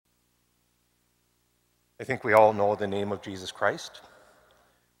I think we all know the name of Jesus Christ.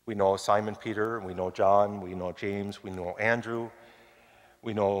 We know Simon Peter, we know John, we know James, we know Andrew,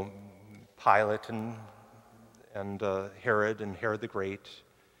 we know Pilate and Herod and Herod the Great.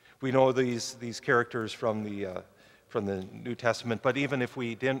 We know these characters from the New Testament, but even if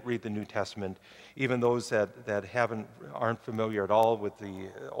we didn't read the New Testament, even those that aren't familiar at all with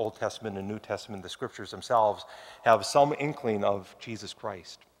the Old Testament and New Testament, the scriptures themselves, have some inkling of Jesus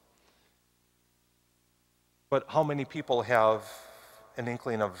Christ. But how many people have an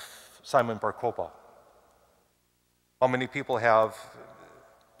inkling of Simon Bar Kokhba? How many people have,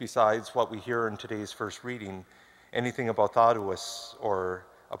 besides what we hear in today's first reading, anything about Thaddeus or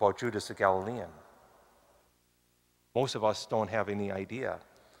about Judas the Galilean? Most of us don't have any idea.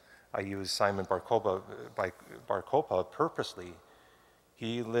 I use Simon Bar Kokhba purposely.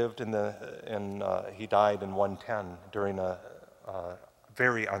 He lived he died in 110 during a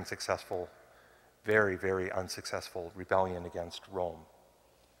very unsuccessful rebellion against Rome.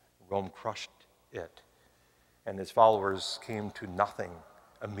 Rome crushed it, and his followers came to nothing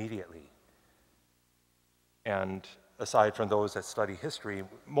immediately. And aside from those that study history,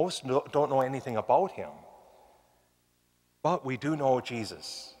 most don't know anything about him. But we do know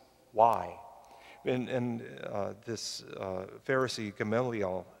Jesus. Why? And this Pharisee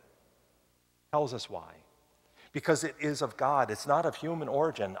Gamaliel tells us why. Because it is of God. It's not of human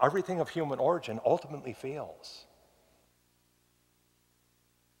origin. Everything of human origin ultimately fails.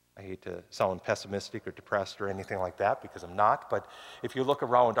 I hate to sound pessimistic or depressed or anything like that, because I'm not, but if you look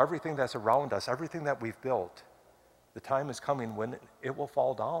around, everything that's around us, everything that we've built, the time is coming when it will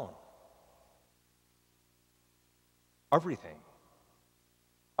fall down. Everything.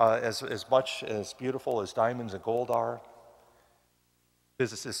 As much as beautiful as diamonds and gold are,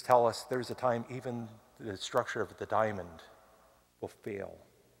 physicists tell us there's a time even the structure of the diamond will fail.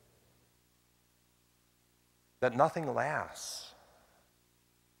 That nothing lasts.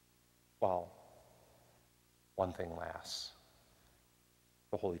 Well, one thing lasts: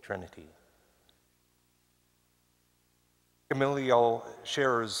 the Holy Trinity. Gamaliel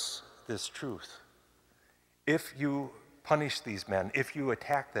shares this truth. If you punish these men, if you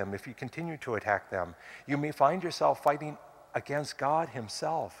attack them, if you continue to attack them, you may find yourself fighting against God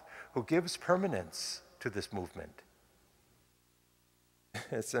himself, who gives permanence to this movement.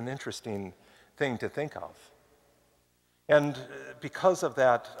 It's an interesting thing to think of. And because of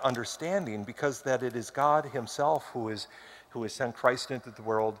that understanding, because that it is God himself who has sent Christ into the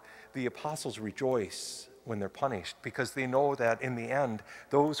world, the apostles rejoice when they're punished, because they know that in the end,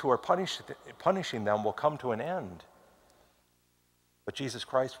 those who are punishing them will come to an end. But Jesus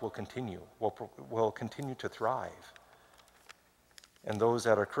Christ will continue to thrive. And those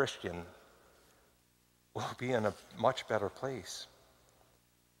that are Christian will be in a much better place.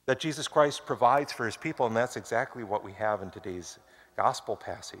 That Jesus Christ provides for his people, and that's exactly what we have in today's gospel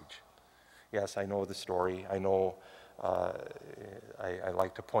passage. Yes, I know the story. I know I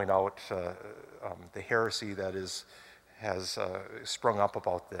like to point out the heresy that has sprung up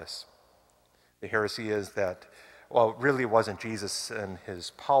about this. The heresy is that, well, it really wasn't Jesus and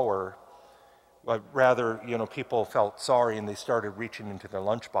his power, but rather, people felt sorry and they started reaching into their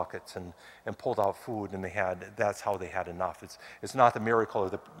lunch buckets and pulled out food, and that's how they had enough. It's not the miracle of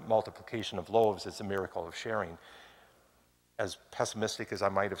the multiplication of loaves, it's a miracle of sharing. As pessimistic as I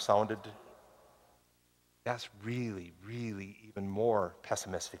might have sounded, that's really, really even more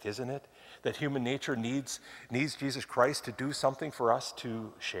pessimistic, isn't it? That human nature needs Jesus Christ to do something for us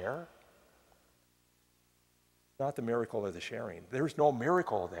to share? Not the miracle of the sharing. There's no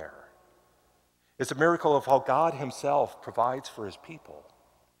miracle there. It's a miracle of how God himself provides for his people.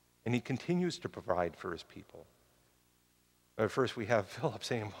 And he continues to provide for his people. At first we have Philip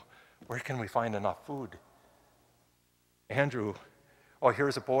saying, where can we find enough food? Andrew,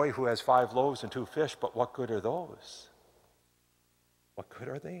 here's a boy who has 5 loaves and 2 fish, but what good are those? What good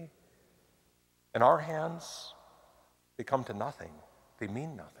are they? In our hands, they come to nothing. They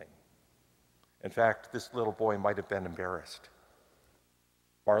mean nothing. In fact, this little boy might have been embarrassed.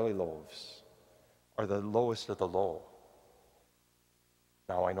 Barley loaves are the lowest of the low.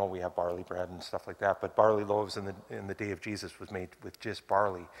 Now, I know we have barley bread and stuff like that, but barley loaves in the day of Jesus was made with just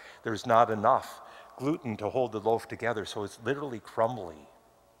barley. There's not enough gluten to hold the loaf together, so it's literally crumbly.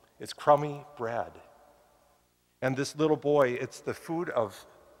 It's crummy bread. And this little boy, it's the food of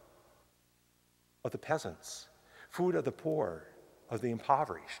the peasants, food of the poor, of the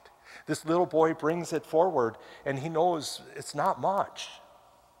impoverished. This little boy brings it forward, and he knows it's not much,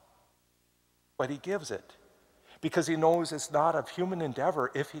 but he gives it because he knows it's not of human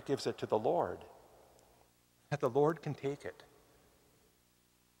endeavor if he gives it to the Lord, that the Lord can take it.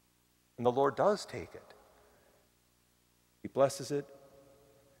 And the Lord does take it. blesses it.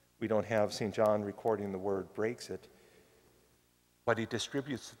 We don't have St. John recording the word breaks it, but he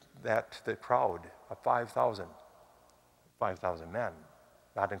distributes that to the crowd of 5,000 men,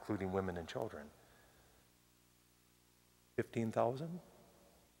 not including women and children. 15,000?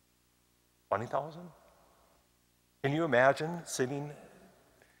 20,000? Can you imagine sitting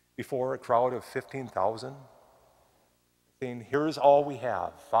before a crowd of 15,000 saying, here's all we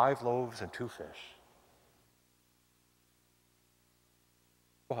have, 5 loaves and 2 fish.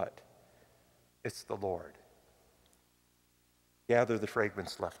 But it's the Lord. Gather the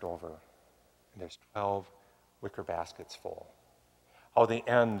fragments left over, and there's 12 wicker baskets full. How they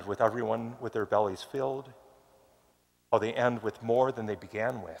end with everyone with their bellies filled. How they end with more than they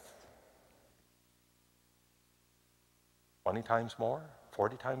began with. 20 times more,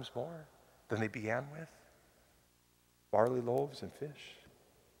 40 times more than they began with. Barley loaves and fish,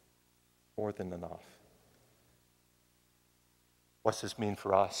 more than enough. What's this mean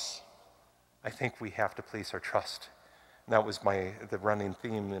for us? I think we have to place our trust. And that was the running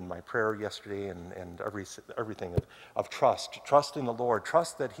theme in my prayer yesterday and everything of trust. Trust in the Lord.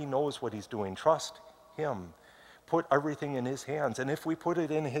 Trust that he knows what he's doing. Trust him. Put everything in his hands. And if we put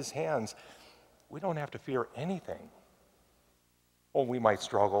it in his hands, we don't have to fear anything. Oh, we might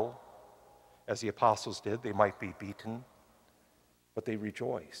struggle, as the apostles did. They might be beaten, but they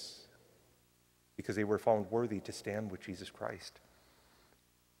rejoice because they were found worthy to stand with Jesus Christ.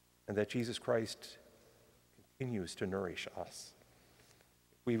 And that Jesus Christ continues to nourish us.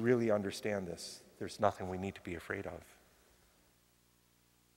 If we really understand this, there's nothing we need to be afraid of.